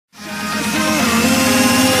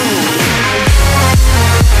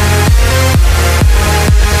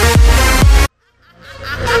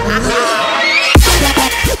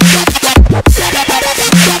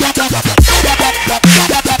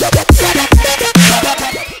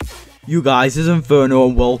You guys, this is Inferno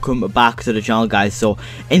and welcome back to the channel, guys. So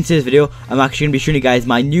in today's video, I'm actually going to be showing you guys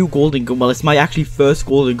my new golden gun. Well, it's my actually first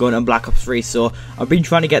golden gun on Black Ops 3. So I've been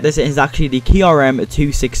trying to get this. It's actually the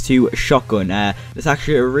KRM-262 shotgun. It's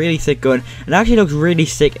actually a really sick gun. It actually looks really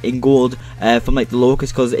sick in gold from like the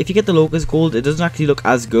Locust, because if you get the Locust gold, it doesn't actually look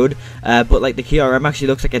as good. But like the KRM actually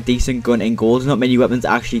looks like a decent gun in gold. Not many weapons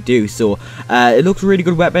actually do. So it looks a really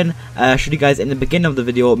good weapon. Showed you guys in the beginning of the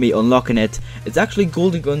video me unlocking it. It's actually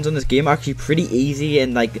golden guns on this game are actually pretty easy,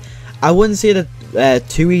 and like I wouldn't say that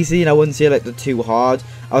too easy, and I wouldn't say like they're too hard.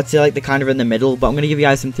 I would say like they're kind of in the middle, but I'm going to give you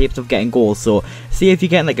guys some tips of getting gold. So see, if you're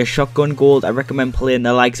getting like a shotgun gold, I recommend playing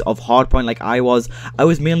the likes of hardpoint like I was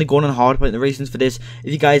mainly going on hardpoint. The reasons for this,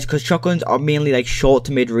 if you guys, because shotguns are mainly like short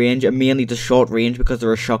to mid range and mainly to short range because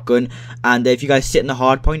they're a shotgun, and if you guys sit in the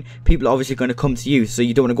hardpoint, people are obviously going to come to you, so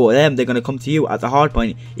you don't want to go to them, they're going to come to you at the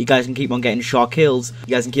hardpoint. You guys can keep on getting short kills,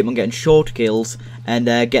 you guys can keep on getting short kills, and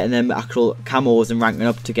getting them actual camos and ranking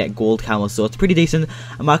up to get gold camo. So it's pretty decent.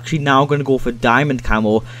 I'm actually now going to go for diamond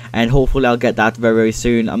camo, and hopefully I'll get that very, very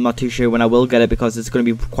soon. I'm not too sure when I will get it because it's going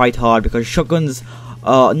to be quite hard, because shotguns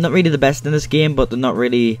are not really the best in this game, but they're not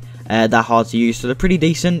really that hard to use. So they're pretty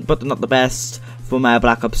decent, but they're not the best from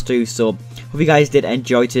Black Ops 2. So hope you guys did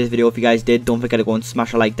enjoy today's video. If you guys did, don't forget to go and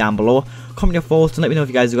smash a like down below. Comment your thoughts and let me know if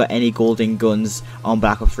you guys have got any golden guns on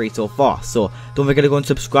Black Ops 3 so far. So don't forget to go and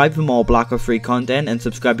subscribe for more Black Ops 3 content, and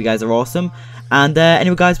subscribe, you guys are awesome. And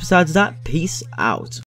anyway guys, besides that, peace out.